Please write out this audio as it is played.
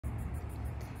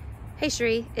Hey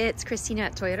Sheree, it's Christina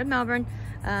at Toyota Melbourne.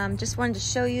 Just wanted to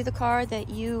show you the car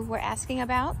that you were asking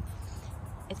about.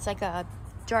 It's like a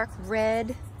dark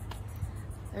red.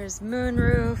 There's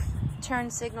moonroof, turn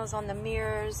signals on the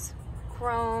mirrors,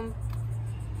 chrome.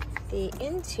 The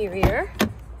interior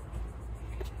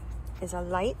is a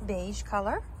light beige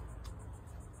color.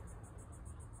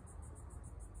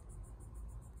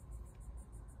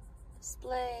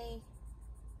 Display,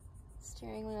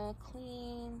 steering wheel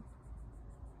clean.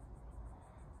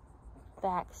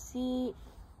 Back seat.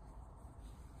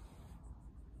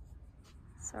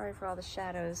 Sorry for all the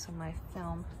shadows on my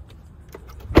film.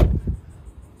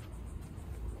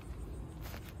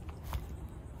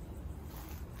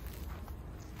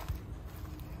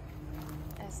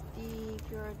 SD,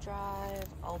 Pure Drive,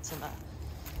 Altima.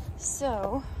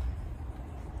 So,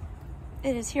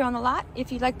 it is here on the lot.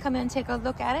 If you'd like to come in and take a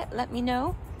look at it, let me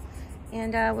know.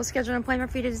 And we'll schedule an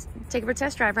appointment for you to take it for a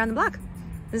test drive around the block.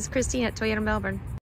 This is Christina at Toyota Melbourne.